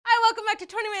back to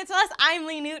 20 Minutes or Less. I'm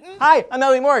Lee Newton. Hi, I'm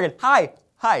Ellie Morgan. Hi.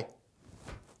 Hi.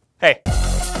 Hey. The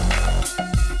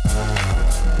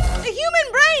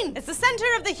human brain is the center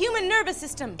of the human nervous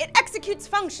system. It executes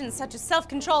functions such as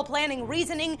self-control, planning,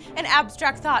 reasoning, and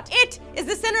abstract thought. It is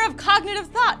the center of cognitive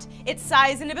thought. Its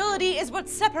size and ability is what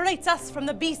separates us from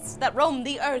the beasts that roam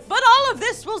the earth. But all of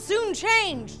this will soon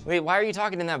change. Wait, why are you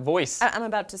talking in that voice? I'm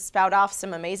about to spout off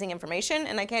some amazing information,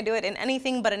 and I can't do it in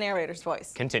anything but a narrator's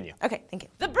voice. Continue. Okay, thank you.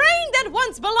 The brain that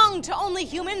once belonged to only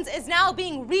humans is now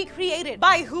being recreated.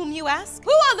 By whom, you ask?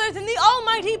 Who other than the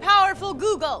almighty powerful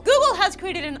Google? Google has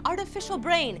created an artificial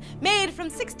brain made from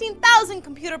 16,000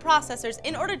 computer processors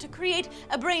in order to create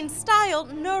a brain-style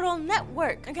neural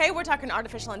network. Okay, we're talking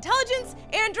artificial intelligence,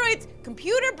 androids,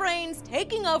 computer brains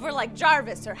taking over like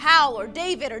Jarvis or Hal or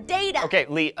David or Data. Okay,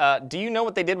 Lee, do you know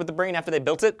what they did with the brain after they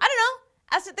built it? I don't know.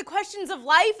 Asked it the questions of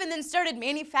life and then started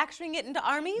manufacturing it into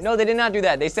armies? No, they did not do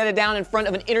that. They set it down in front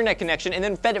of an internet connection and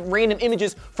then fed it random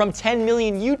images from 10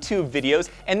 million YouTube videos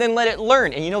and then let it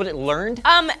learn. And you know what it learned?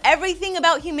 Everything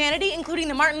about humanity, including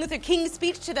the Martin Luther King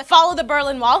speech to the fall of the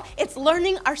Berlin Wall. It's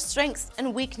learning our strengths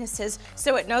and weaknesses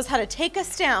so it knows how to take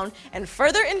us down and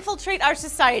further infiltrate our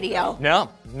society, yo. No,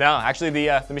 actually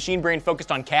the machine brain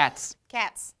focused on cats.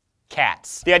 Cats.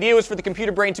 Cats. The idea was for the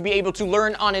computer brain to be able to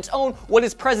learn on its own what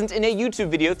is present in a YouTube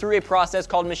video through a process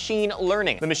called machine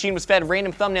learning. The machine was fed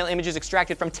random thumbnail images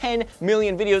extracted from 10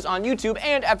 million videos on YouTube,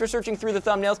 and after searching through the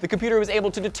thumbnails, the computer was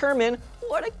able to determine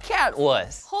what a cat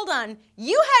was. Hold on,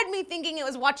 you had me thinking it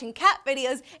was watching cat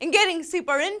videos and getting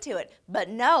super into it, but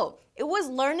no, it was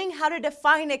learning how to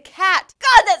define a cat.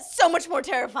 God, that's so much more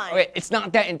terrifying. Okay, it's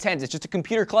not that intense. It's just a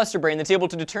computer cluster brain that's able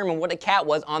to determine what a cat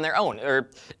was on their own, or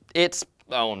its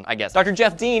own, I guess. Dr.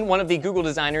 Jeff Dean, one of the Google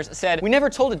designers, said, "We never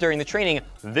told it during the training,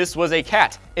 this was a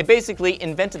cat. It basically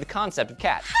invented the concept of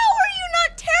cat." How are you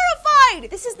not terrified?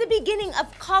 This is the beginning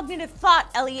of cognitive thought,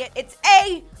 Elliot. It's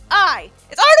AI.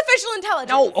 It's artificial intelligence.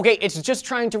 No, okay, it's just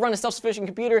trying to run a self-sufficient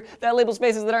computer that labels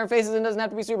faces that aren't faces and doesn't have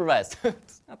to be supervised.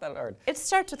 It's not that hard. It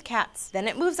starts with cats, then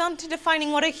it moves on to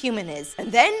defining what a human is,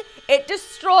 and then it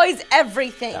destroys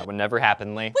everything. That would never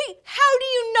happen, Lee. Wait, how do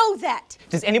you know that?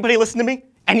 Does anybody listen to me?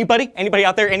 Anybody? Anybody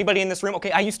out there? Anybody in this room?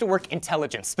 Okay, I used to work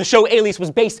intelligence. The show Alias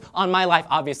was based on my life,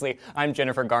 obviously. I'm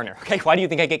Jennifer Garner. Okay, why do you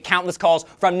think I get countless calls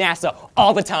from NASA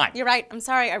all the time? You're right, I'm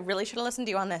sorry, I really should have listened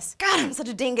to you on this. God, I'm such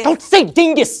a dingus. Don't say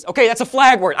dingus! Okay, that's a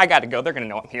flag word. I gotta go, they're gonna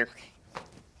know I'm here.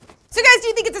 So guys, do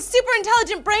you think it's a super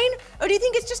intelligent brain, or do you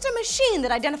think it's just a machine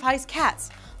that identifies cats?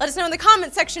 Let us know in the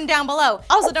comments section down below.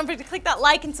 Also, don't forget to click that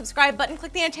like and subscribe button.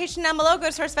 Click the annotation down below.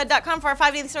 Go to SourceFed.com for our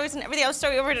 5 daily stories and every other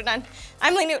story over to done.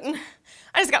 I'm Lee Newton.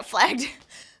 I just got flagged.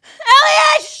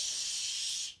 Elliot!